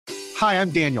Hi,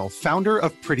 I'm Daniel, founder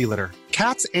of Pretty Litter.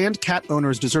 Cats and cat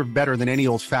owners deserve better than any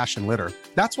old-fashioned litter.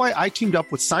 That's why I teamed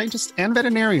up with scientists and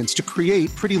veterinarians to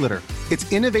create Pretty Litter.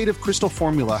 Its innovative crystal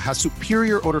formula has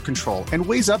superior odor control and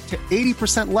weighs up to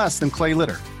 80% less than clay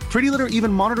litter. Pretty Litter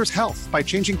even monitors health by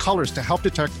changing colors to help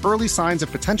detect early signs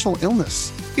of potential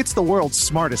illness. It's the world's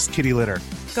smartest kitty litter.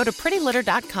 Go to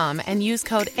prettylitter.com and use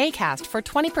code ACAST for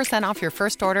 20% off your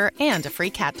first order and a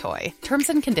free cat toy. Terms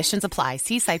and conditions apply.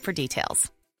 See site for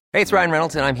details. Hey, it's Ryan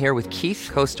Reynolds, and I'm here with Keith,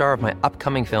 co-star of my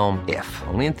upcoming film, If,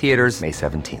 only in theaters May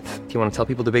 17th. Do you want to tell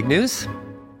people the big news?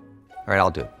 All right,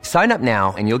 I'll do it. Sign up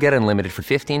now and you'll get unlimited for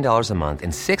 $15 a month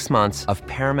and 6 months of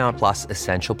Paramount Plus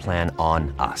Essential Plan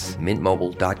on us.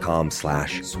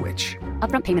 MintMobile.com/switch.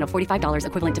 Upfront payment of $45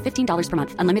 equivalent to $15 per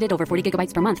month. Unlimited over 40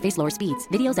 gigabytes per month. Face lower speeds.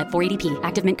 Videos at 480p.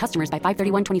 Active Mint customers by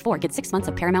 531.24 get 6 months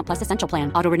of Paramount Plus Essential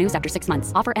Plan. Auto renews after 6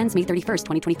 months. Offer ends May 31st,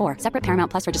 2024. Separate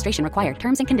Paramount Plus registration required.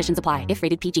 Terms and conditions apply if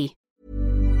rated PG.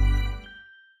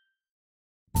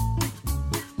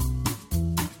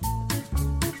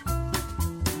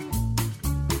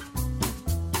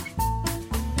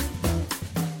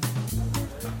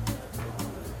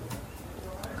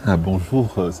 Bonjour,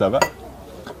 ça va?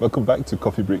 Welcome back to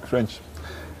Coffee Break French.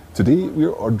 Today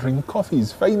we're ordering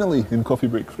coffees, finally, in Coffee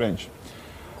Break French.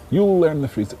 You'll learn the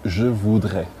phrase je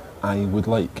voudrais, I would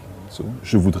like. So,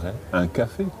 je voudrais un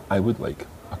café, I would like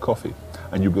a coffee.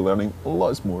 And you'll be learning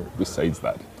lots more besides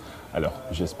that. Alors,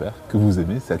 j'espère que vous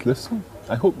aimez cette leçon.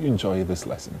 I hope you enjoy this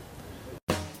lesson.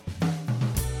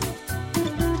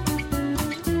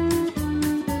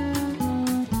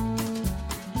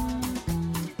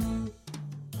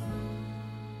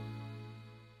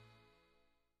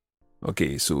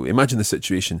 Okay, so imagine the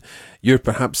situation. You're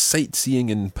perhaps sightseeing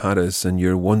in Paris and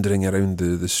you're wandering around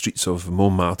the streets of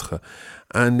Montmartre,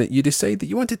 and you decide that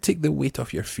you want to take the weight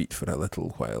off your feet for a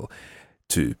little while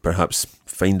to perhaps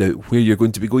find out where you're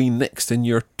going to be going next in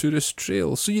your tourist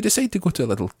trail. So you decide to go to a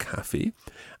little cafe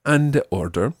and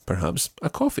order perhaps a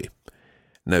coffee.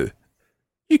 Now,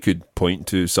 you could point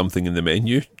to something in the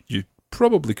menu. You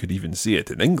probably could even say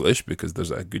it in English because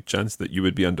there's a good chance that you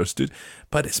would be understood,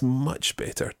 but it's much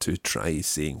better to try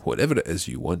saying whatever it is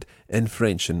you want in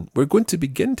French, and we're going to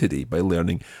begin today by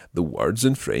learning the words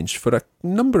in French for a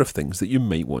number of things that you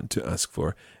might want to ask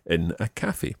for in a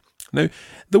cafe. Now,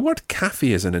 the word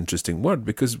cafe is an interesting word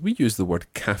because we use the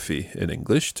word cafe in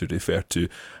English to refer to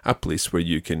a place where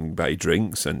you can buy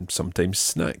drinks and sometimes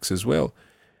snacks as well.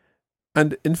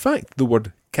 And in fact, the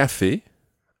word café,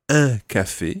 un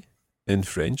café, in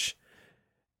French,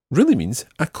 really means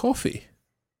a coffee.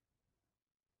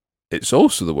 It's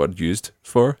also the word used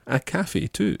for a cafe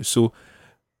too. So,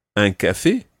 un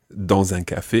café dans un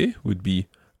café would be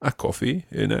a coffee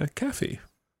in a cafe.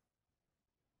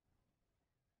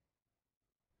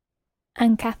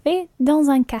 Un café dans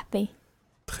un café.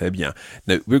 Très bien.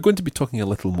 Now, we're going to be talking a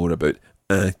little more about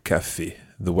un café,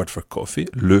 the word for coffee,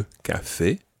 le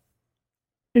café.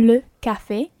 Le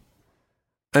café.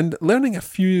 And learning a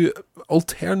few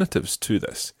alternatives to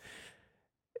this.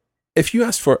 If you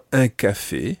ask for un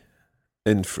café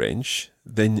in French,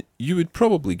 then you would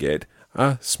probably get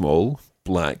a small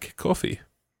black coffee.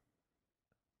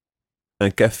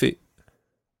 Un café.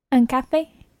 Un café.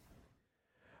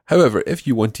 However, if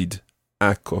you wanted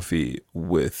a coffee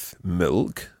with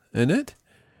milk in it,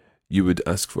 you would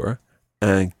ask for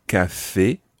un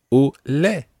café au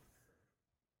lait.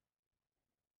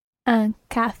 Un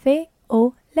café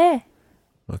au lait.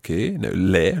 Okay, now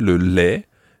lait, le lait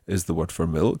is the word for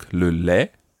milk. Le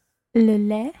lait. Le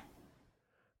lait.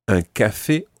 Un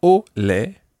café au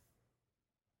lait.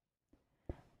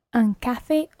 Un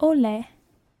café au lait.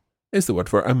 Is the word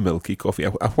for a milky coffee,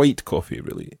 a white coffee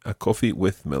really, a coffee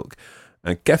with milk.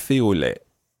 Un café au lait.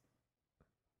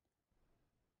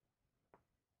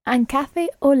 Un café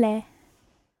au lait.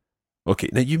 Okay,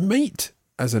 now you might,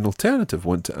 as an alternative,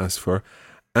 want to ask for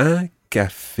un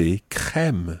café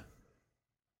crème.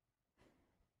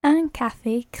 Un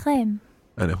café crème.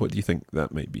 Anna, what do you think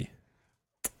that might be?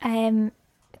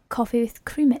 Coffee with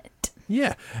cream in it.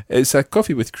 Yeah, it's a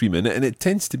coffee with cream in it, and it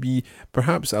tends to be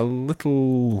perhaps a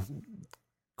little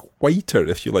whiter,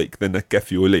 if you like, than a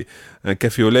café au lait. A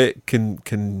café au lait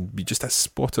can be just a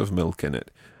spot of milk in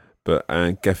it, but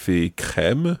a café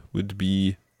crème would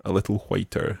be a little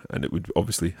whiter, and it would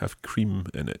obviously have cream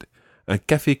in it. Un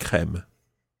café crème.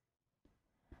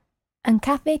 Un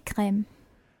café crème.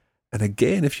 And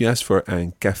again, if you ask for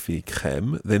un café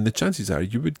crème, then the chances are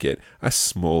you would get a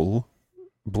small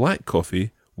black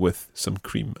coffee with some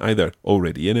cream, either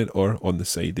already in it or on the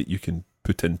side that you can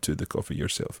put into the coffee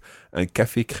yourself. Un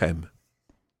café crème.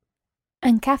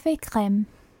 Un café crème.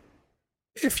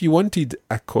 If you wanted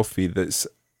a coffee that's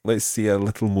let's say, a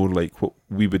little more like what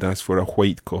we would ask for a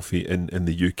white coffee in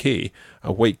the UK.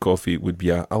 A white coffee would be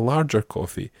a larger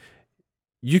coffee.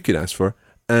 You could ask for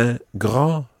un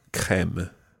grand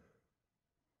crème.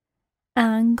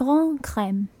 Un grand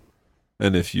crème.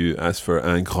 And if you ask for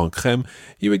un grand crème,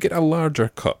 you would get a larger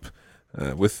cup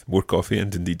with more coffee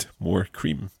and indeed more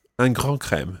cream. Un grand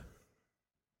crème.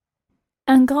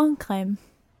 Un grand crème.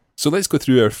 So let's go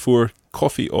through our 4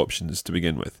 coffee options to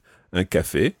begin with. Un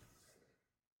café.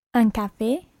 Un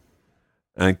café.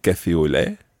 Un café au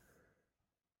lait.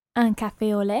 Un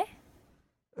café au lait.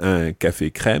 Un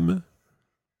café crème.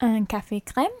 Un café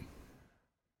crème.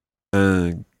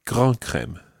 Un grand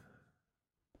crème.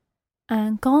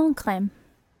 Un grand crème.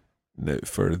 Now,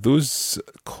 for those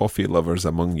coffee lovers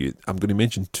among you, I'm going to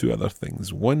mention 2 other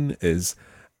things. One is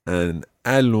an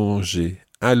allongé.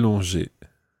 Allongé.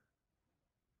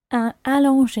 Un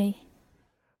allongé.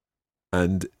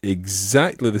 And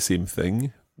exactly the same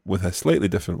thing with a slightly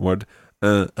different word,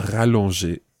 un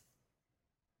rallongé.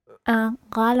 Un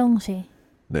rallongé.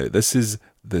 Now, this is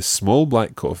the small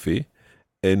black coffee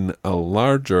in a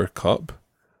larger cup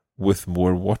with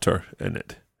more water in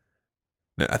it.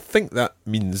 Now, I think that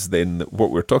means then that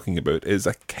what we're talking about is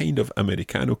a kind of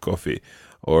Americano coffee,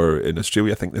 or in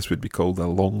Australia, I think this would be called a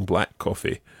long black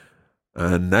coffee.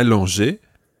 Un allongé.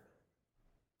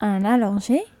 Un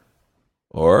allongé.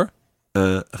 Or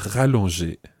un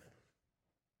rallongé.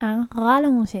 Un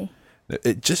rallongé. Now,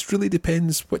 it just really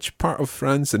depends which part of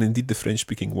France and indeed the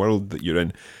French-speaking world that you're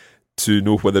in to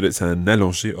know whether it's un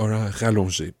allongé or a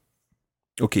rallongé.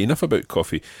 Okay, enough about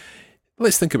coffee.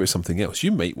 Let's think about something else.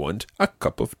 You might want a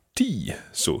cup of tea.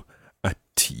 So, a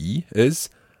tea is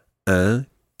un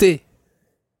thé.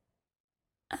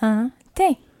 Un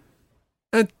thé.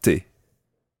 Un thé.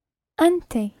 Un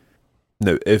thé.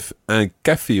 Now, if un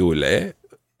café au lait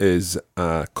is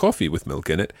a coffee with milk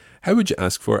in it, how would you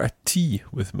ask for a tea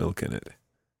with milk in it?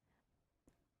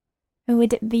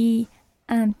 Would it be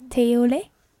un thé au lait?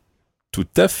 Tout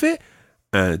à fait.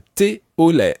 Un thé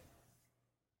au lait.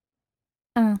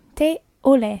 Un thé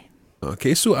au lait.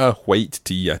 Okay, so a white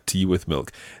tea, a tea with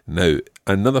milk. Now,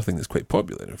 another thing that's quite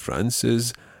popular in France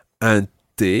is un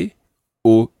thé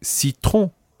au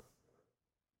citron.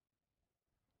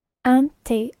 Un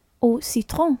thé au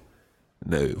citron.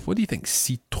 Now, what do you think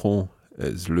citron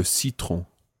is? Le citron.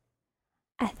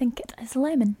 I think it is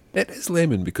lemon. It is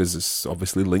lemon because it's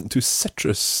obviously linked to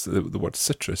citrus, the word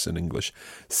citrus in English.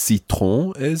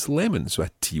 Citron is lemon, so a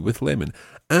tea with lemon.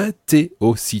 Un thé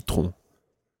au citron.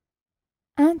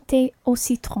 Un thé au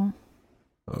citron.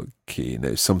 Okay,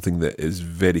 now something that is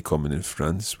very common in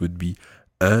France would be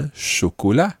un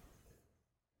chocolat.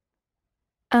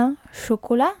 Un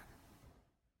chocolat.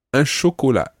 Un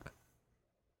chocolat.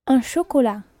 Un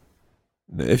chocolat.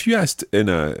 Now, if you asked in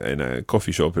a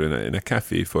coffee shop or in a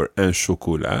cafe for un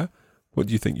chocolat, what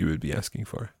do you think you would be asking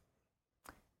for?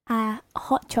 A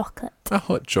hot chocolate. A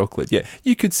hot chocolate, yeah.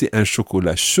 You could say un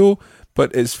chocolat chaud,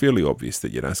 but it's fairly obvious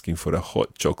that you're asking for a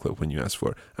hot chocolate when you ask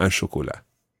for un chocolat.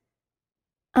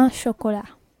 Un chocolat.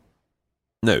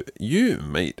 Now, you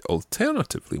might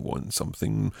alternatively want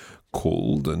something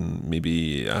cold and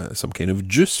maybe some kind of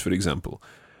juice, for example.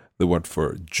 The word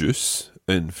for juice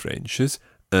in French is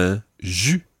un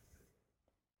jus.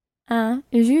 Un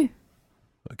jus.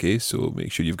 Okay, so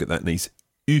make sure you've got that nice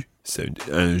U sound.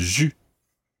 Un jus.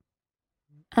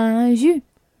 Un jus.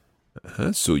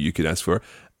 So you could ask for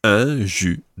un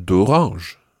jus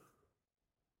d'orange.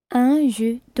 Un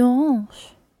jus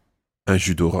d'orange. Un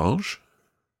jus d'orange.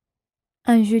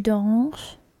 Un jus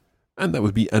d'orange. And that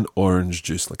would be an orange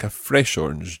juice, like a fresh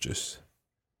orange juice.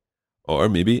 Or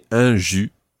maybe un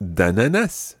jus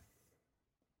d'ananas.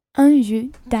 Un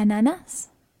jus d'ananas.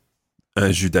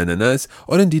 Un jus d'ananas,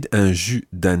 or indeed un jus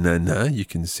d'ananas, you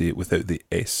can say it without the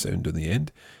S sound on the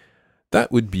end.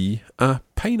 That would be a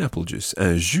pineapple juice,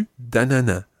 un jus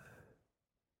d'ananas.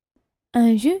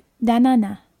 Un jus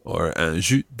d'ananas. Or un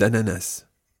jus d'ananas.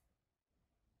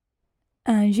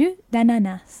 Un jus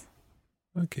d'ananas.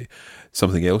 Okay.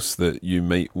 Something else that you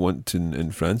might want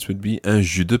in France would be un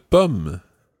jus de pomme.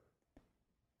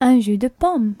 Un jus de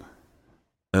pomme.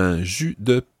 Un jus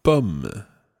de pomme.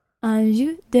 Un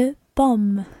jus de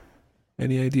pomme.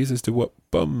 Any ideas as to what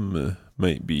pomme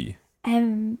might be?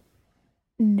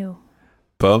 No.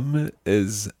 Pomme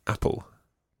is apple.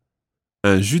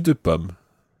 Un jus de pomme.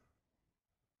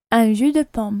 Un jus de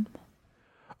pomme.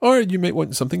 Or you might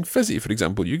want something fizzy. For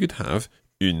example, you could have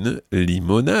une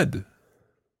limonade.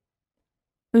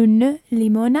 Une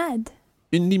limonade.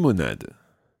 Une limonade.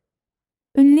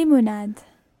 Une limonade.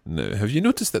 Now, have you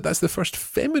noticed that that's the first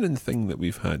feminine thing that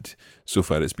we've had so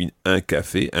far? It's been un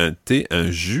café, un thé,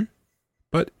 un jus,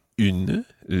 but une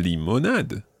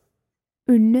limonade.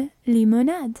 Une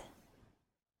limonade.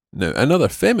 Now, another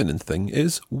feminine thing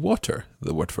is water.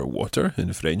 The word for water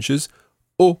in French is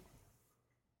eau.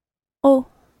 Eau.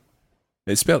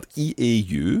 It's spelled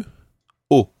E-A-U,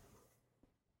 eau.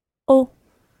 Eau.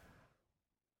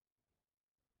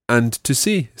 And to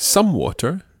say some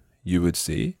water, you would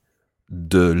say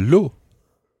de l'eau.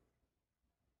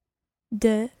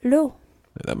 De l'eau.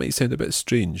 Now, that might sound a bit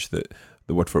strange that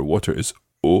the word for water is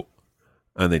eau,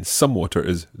 and then some water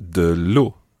is de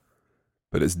l'eau.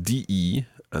 But it's D-E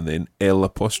and then L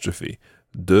apostrophe.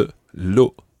 De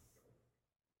l'eau.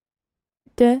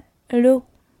 De l'eau.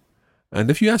 And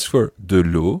if you ask for de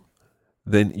l'eau,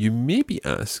 then you may be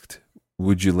asked,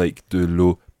 would you like de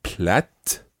l'eau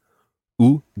plate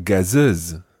ou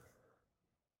gazeuse?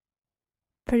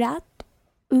 Plate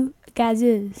ou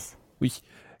gazeuse? Oui,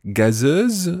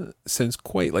 gazeuse sounds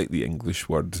quite like the English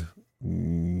word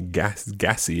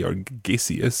gassy or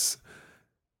gaseous.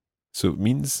 So it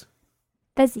means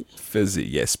Fizzy. fizzy,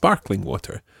 yes, sparkling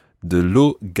water. De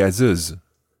l'eau gazeuse.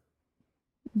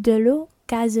 De l'eau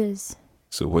gazeuse.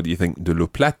 So what do you think de l'eau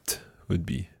plate would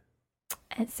be?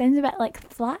 It sounds a bit like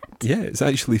flat. Yeah, it's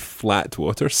actually flat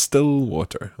water, still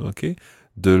water, okay?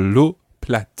 De l'eau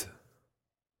plate.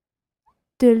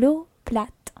 De l'eau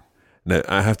plate. Now,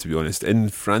 I have to be honest, in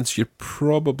France, you're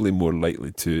probably more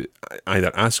likely to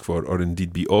either ask for or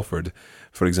indeed be offered,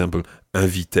 for example, un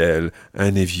Vitel,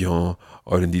 un Evian,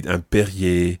 or indeed un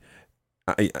Perrier,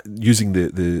 using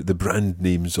the brand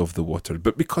names of the water.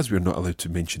 But because we're not allowed to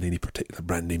mention any particular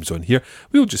brand names on here,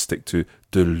 we'll just stick to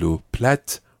de l'eau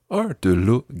plate or de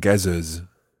l'eau gazeuse.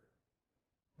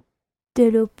 De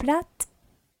l'eau plate.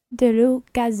 De l'eau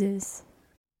gazeuse.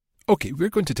 Okay, we're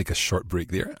going to take a short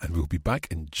break there and we'll be back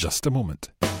in just a moment.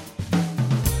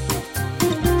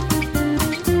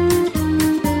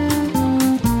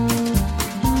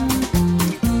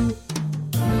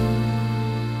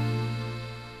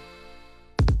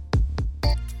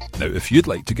 Now, if you'd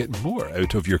like to get more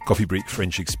out of your Coffee Break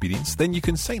French experience, then you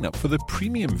can sign up for the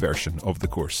premium version of the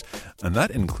course. And that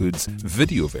includes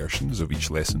video versions of each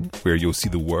lesson, where you'll see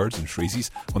the words and phrases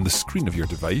on the screen of your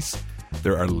device.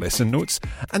 There are lesson notes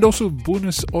and also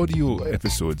bonus audio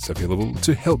episodes available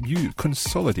to help you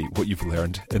consolidate what you've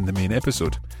learned in the main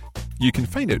episode. You can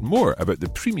find out more about the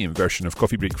premium version of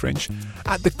Coffee Break French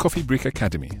at the Coffee Break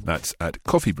Academy. That's at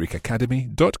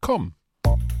coffeebreakacademy.com.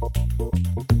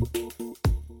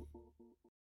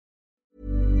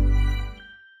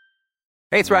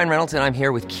 Hey, it's Ryan Reynolds, and I'm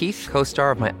here with Keith,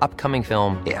 co-star of my upcoming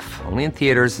film, If, only in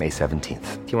theaters May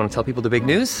 17th. Do you want to tell people the big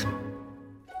news?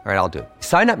 All right, I'll do it.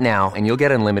 Sign up now and you'll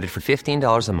get unlimited for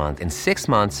 $15 a month and 6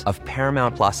 months of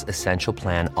Paramount Plus Essential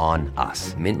Plan on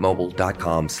us.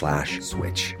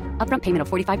 MintMobile.com/switch. Upfront payment of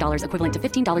 $45 equivalent to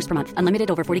 $15 per month. Unlimited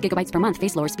over 40 gigabytes per month.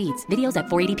 Face lower speeds. Videos at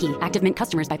 480p. Active Mint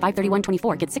customers by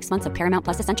 531.24 get 6 months of Paramount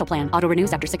Plus Essential Plan. Auto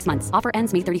renews after 6 months. Offer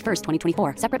ends May 31st,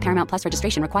 2024. Separate Paramount Plus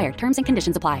registration required. Terms and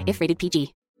conditions apply if rated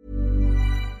PG.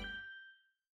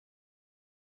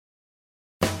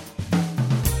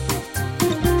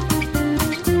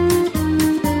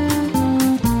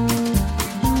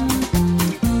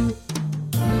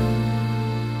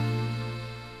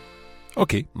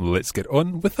 Okay, let's get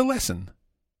on with the lesson.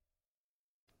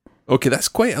 Okay, that's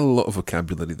quite a lot of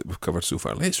vocabulary that we've covered so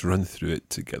far. Let's run through it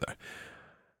together.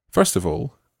 First of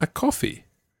all, a coffee.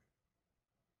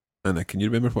 Anna, can you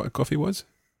remember what a coffee was?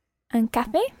 Un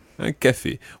café. A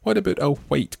café. What about a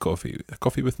white coffee? A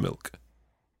coffee with milk?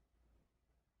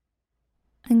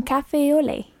 Un café au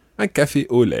lait. A café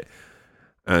au lait.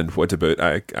 And what about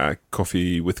a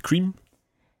coffee with cream?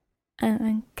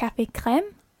 Un café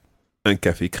crème. Un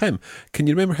café crème. Can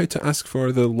you remember how to ask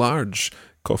for the large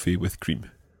coffee with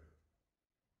cream?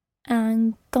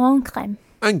 Un grand crème.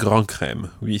 Un grand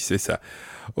crème. Oui, c'est ça.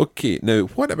 Okay, now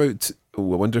what about...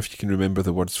 Oh, I wonder if you can remember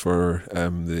the words for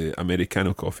the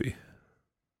Americano coffee.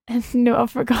 No,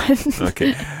 I've forgotten.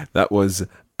 Okay, that was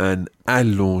an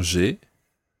allongé.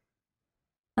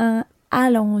 Un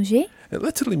allongé. It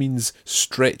literally means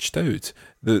stretched out.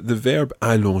 The verb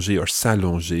allonger or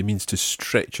s'allonger means to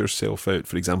stretch yourself out.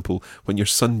 For example, when you're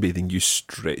sunbathing, you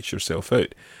stretch yourself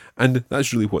out. And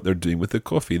that's really what they're doing with the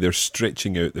coffee. They're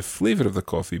stretching out the flavour of the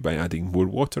coffee by adding more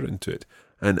water into it.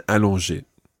 An allongé.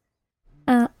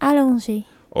 Un allongé.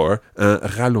 Or un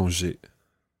rallongé.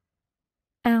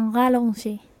 Un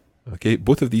rallongé. Okay,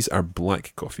 both of these are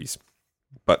black coffees.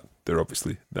 But they're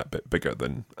obviously that bit bigger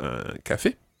than a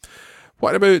café.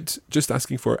 What about just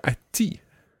asking for a tea?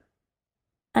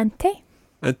 Un thé.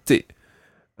 A tea.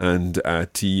 And a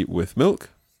tea with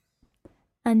milk?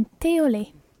 Un thé au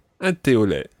lait. A thé au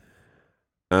lait.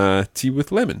 A tea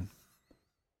with lemon?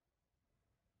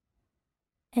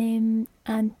 Un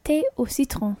thé au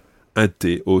citron. Un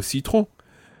thé au citron.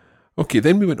 Okay,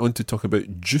 then we went on to talk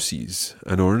about juices.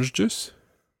 An orange juice.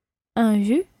 Un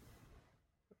jus.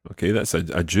 Okay, that's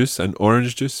a juice. An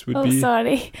orange juice would Oh, be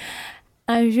sorry.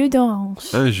 Un jus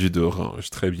d'orange. un jus d'orange.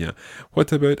 Très bien.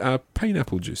 What about a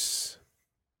pineapple juice?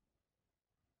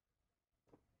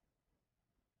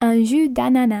 Un jus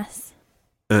d'ananas.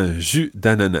 Un jus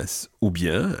d'ananas. Ou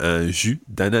bien un jus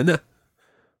d'ananas.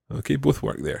 Okay, both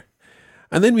work there.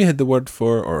 And then we had the word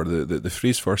for, or the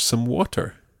phrase for some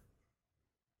water.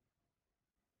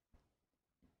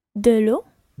 De l'eau.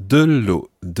 De l'eau.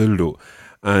 De l'eau.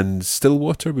 And still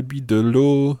water would be de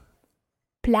l'eau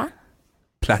Plat.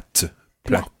 plate.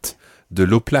 Plate. De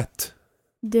l'eau plate.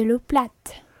 De l'eau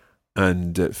plate.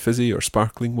 And fizzy or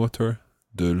sparkling water.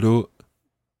 De l'eau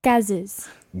Gazeuse.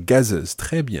 gazeuse.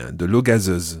 Très bien. De l'eau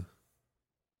gazeuse.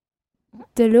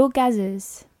 De l'eau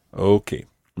gazeuse. Okay.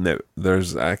 Now,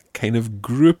 there's a kind of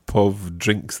group of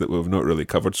drinks that we've not really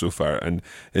covered so far, and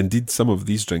indeed some of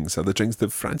these drinks are the drinks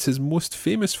that France is most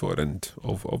famous for, and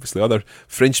of obviously other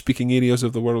French-speaking areas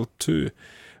of the world too.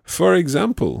 For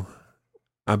example,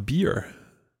 a beer.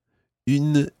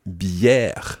 Une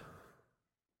bière.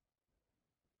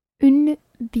 Une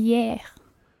bière.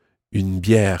 Une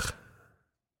bière.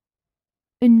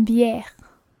 Une bière.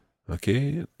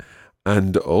 Okay.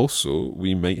 And also,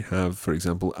 we might have, for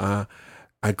example, a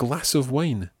glass of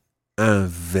wine. Un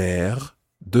verre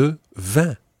de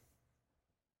vin.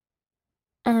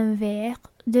 Un verre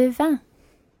de vin.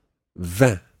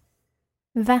 Vin.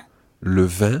 Vin. Le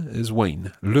vin is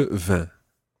wine. Le vin.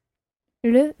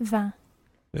 Le vin.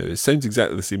 It sounds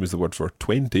exactly the same as the word for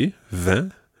 20,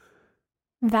 vin,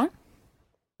 Vin.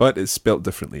 but it's spelt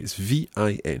differently. It's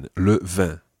V-I-N, le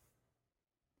vin.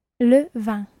 Le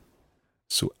vin.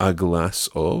 So a glass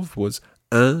of was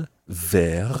un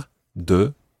verre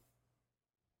de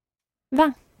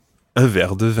Vin. un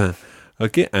verre de vin.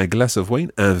 Okay, un glass of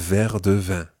wine, un verre de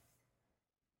vin.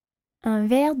 Un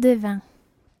verre de vin.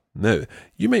 Now,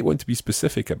 you might want to be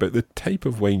specific about the type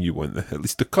of wine you want, at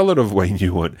least the colour of wine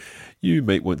you want. You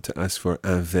might want to ask for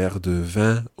un verre de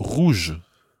vin rouge.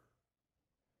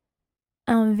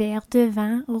 Un verre de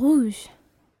vin rouge.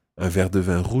 Un verre de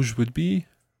vin rouge would be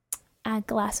A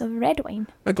glass of red wine.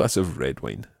 a glass of red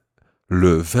wine.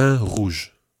 Le vin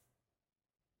rouge.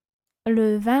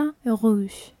 Le vin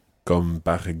rouge. Comme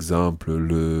par exemple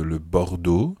le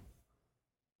Bordeaux,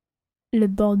 Le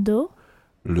Bordeaux.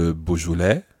 le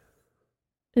Beaujolais,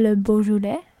 Le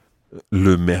Beaujolais.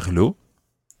 le Merlot,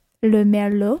 Le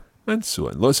Merlot. and so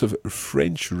on. Lots of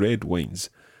French red wines.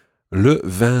 Le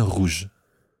vin rouge.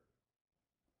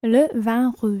 Le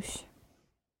vin rouge.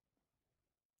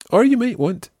 Or you might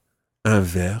want un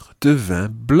verre de vin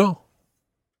blanc.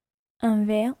 Un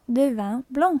verre de vin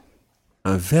blanc.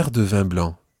 Un verre de vin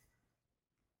blanc.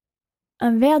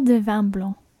 Un verre de vin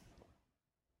blanc.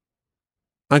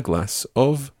 A glass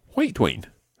of white wine.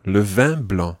 Le vin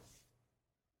blanc.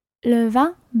 Le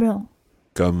vin blanc.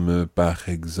 Comme par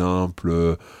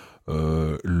exemple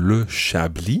le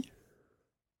Chablis.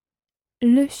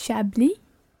 Le Chablis.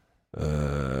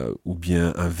 Ou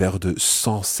bien un verre de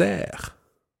Sancerre.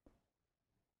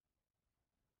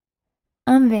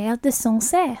 Un verre de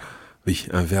Sancerre. Oui,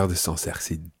 un verre de Sancerre,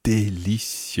 c'est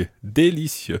délicieux.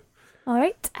 Délicieux. All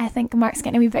right, I think Mark's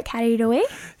getting a wee bit carried away.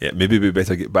 Yeah, maybe we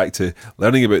better get back to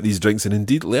learning about these drinks and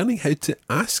indeed learning how to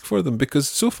ask for them, because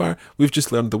so far we've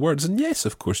just learned the words. And yes,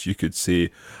 of course, you could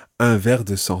say un verre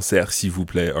de Sancerre, s'il vous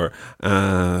plaît, or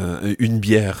une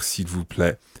bière, s'il vous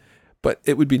plaît. But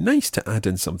it would be nice to add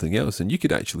in something else, and you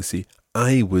could actually say,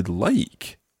 I would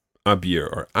like a beer,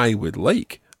 or I would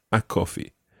like a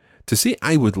coffee. To say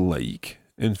I would like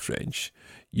in French,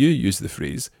 you use the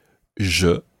phrase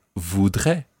je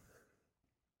voudrais.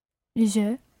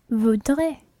 Je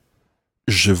voudrais.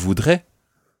 Je voudrais.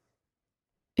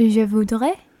 Je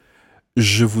voudrais.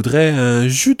 Je voudrais un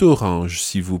jus d'orange,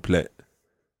 s'il vous plaît.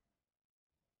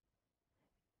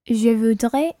 Je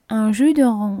voudrais un jus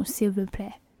d'orange, s'il vous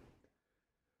plaît.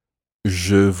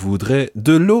 Je voudrais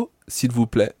de l'eau, s'il vous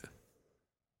plaît.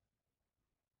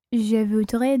 Je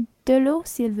voudrais de l'eau,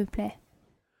 s'il vous plaît.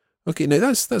 Okay, now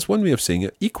that's one way of saying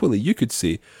it. Equally, you could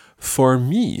say, for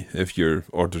me, if you're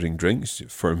ordering drinks,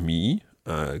 for me,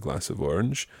 a glass of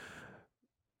orange.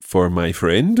 For my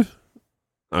friend,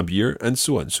 a beer, and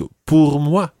so on. So, pour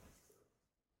moi.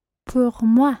 Pour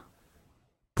moi.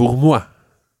 Pour moi.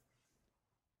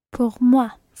 Pour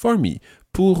moi. For me.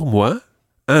 Pour moi,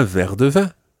 un verre de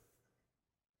vin.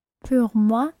 Pour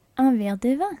moi, un verre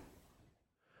de vin.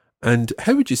 And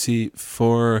how would you say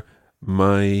for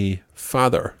my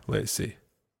father, let's say?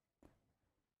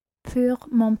 Pour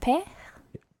mon père.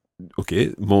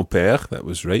 Okay, mon père, that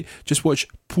was right. Just watch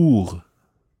pour,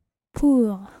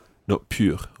 Pour. not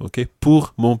pur. Okay,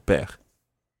 pour mon père.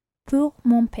 Pour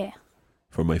mon père.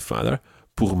 For my father.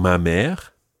 Pour ma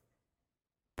mère.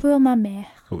 Pour ma mère.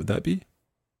 What would that be?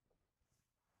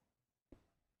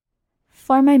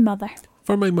 For my mother.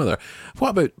 For my mother. What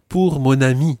about pour mon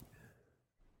ami?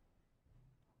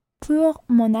 Pour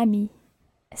mon ami.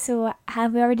 So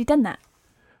have we already done that?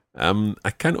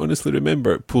 I can't honestly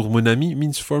remember. Pour mon ami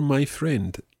means for my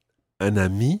friend. Un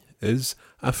ami is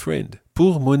a friend.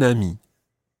 Pour mon ami.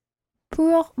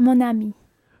 Pour mon ami.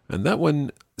 And that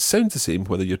one sounds the same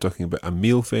whether you're talking about a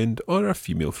male friend or a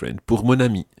female friend. Pour mon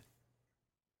ami.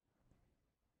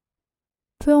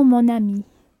 Pour mon ami.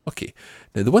 Okay,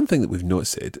 now the one thing that we've not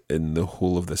said in the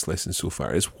whole of this lesson so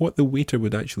far is what the waiter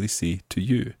would actually say to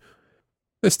you.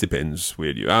 This depends where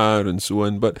you are and so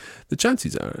on, but the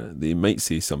chances are they might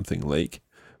say something like,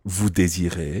 Vous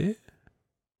désirez?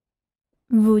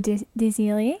 Vous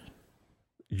désirez?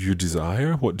 You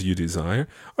desire? What do you desire?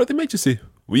 Or they might just say,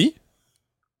 Oui?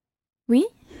 Oui?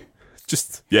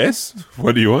 Just, yes?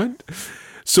 What do you want?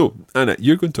 So, Anna,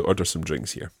 you're going to order some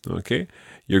drinks here, okay?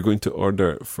 You're going to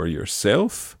order for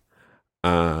yourself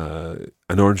an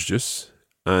orange juice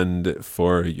and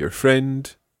for your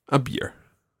friend a beer.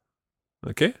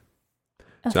 Okay?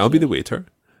 So I'll be the waiter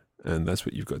and that's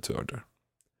what you've got to order.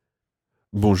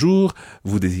 Bonjour,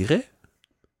 vous désirez?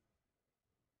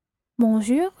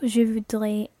 Bonjour, je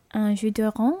voudrais un jus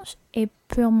d'orange et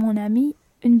pour mon ami,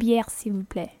 une bière s'il vous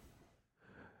plaît.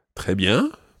 Très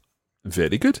bien.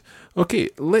 Very good. Okay,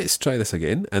 let's try this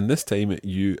again. And this time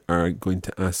you are going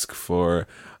to ask for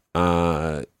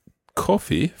a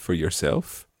coffee for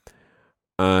yourself,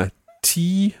 a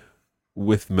tea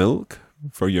with milk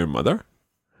for your mother,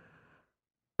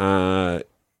 a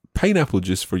pineapple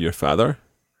juice for your father,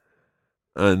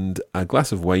 and a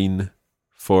glass of wine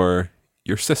for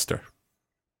your sister.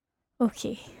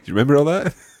 Okay, Do you remember all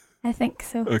that? I think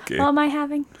so. Okay. What am I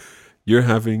having? You're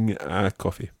having a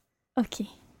coffee. Okay.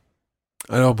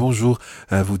 Alors, bonjour,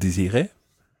 vous désirez?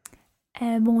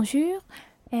 Bonjour,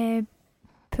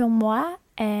 pour moi,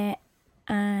 un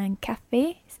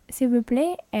café, s'il vous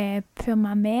plaît, pour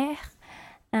ma mère,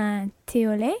 un thé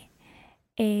au lait,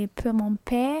 et pour mon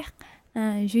père,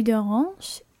 un jus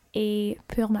d'orange, et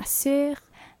pour ma sœur,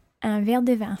 un verre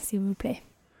de vin, s'il vous plaît.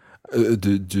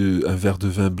 Un verre de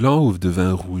vin blanc ou de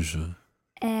vin rouge?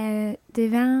 De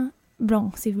vin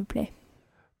blanc, s'il vous plaît.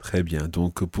 Très bien.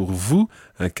 Donc, pour vous,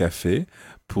 un café.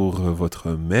 Pour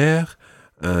votre mère,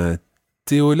 un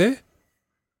thé au lait.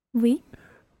 Oui.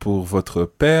 Pour votre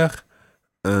père,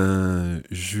 un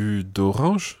jus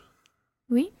d'orange.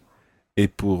 Oui. Et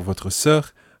pour votre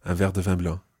sœur, un verre de vin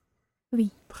blanc.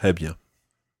 Oui. Très bien.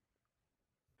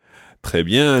 Très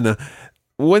bien, Anna.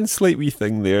 One slight wee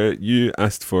thing there. You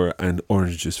asked for an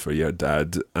orange juice for your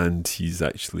dad, and he's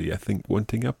actually, I think,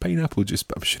 wanting a pineapple juice,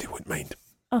 but I'm sure he won't mind.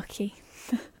 Okay.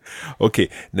 Okay,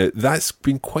 now that's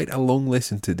been quite a long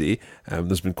lesson today.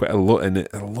 There's been quite a lot in it,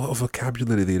 a lot of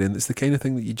vocabulary there, and it's the kind of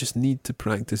thing that you just need to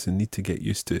practice and need to get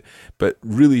used to. But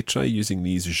really try using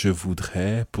these je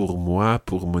voudrais, pour moi,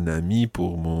 pour mon ami,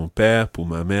 pour mon père, pour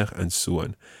ma mère, and so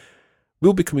on.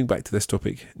 We'll be coming back to this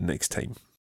topic next time.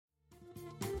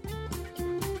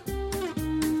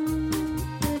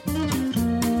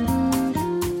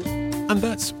 And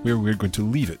that's where we're going to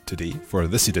leave it today for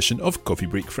this edition of Coffee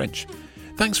Break French.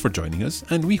 Thanks for joining us,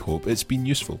 and we hope it's been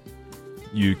useful.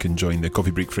 You can join the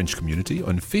Coffee Break French community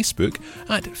on Facebook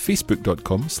at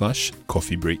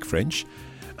facebook.com/coffeebreakfrench,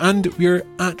 and we're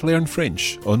at Learn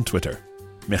French on Twitter.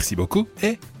 Merci beaucoup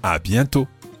et à bientôt.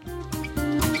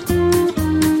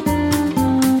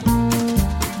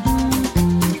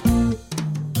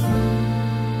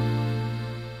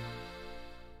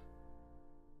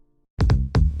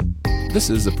 This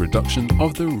is a production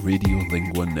of the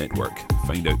Radiolingua Network.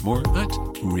 Find out more at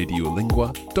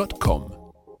radiolingua.com.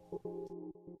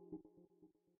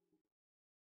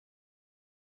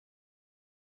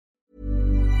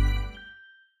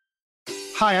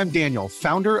 Hi, I'm Daniel,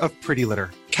 founder of Pretty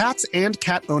Litter. Cats and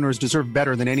cat owners deserve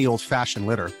better than any old-fashioned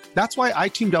litter. That's why I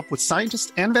teamed up with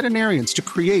scientists and veterinarians to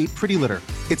create Pretty Litter.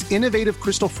 Its innovative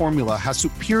crystal formula has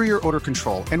superior odor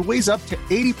control and weighs up to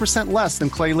 80% less than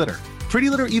clay litter. Pretty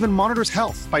Litter even monitors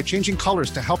health by changing colors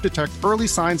to help detect early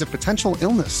signs of potential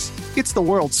illness. It's the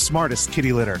world's smartest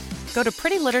kitty litter. Go to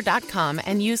prettylitter.com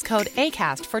and use code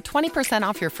ACAST for 20%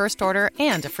 off your first order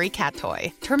and a free cat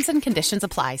toy. Terms and conditions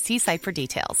apply. See site for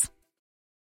details.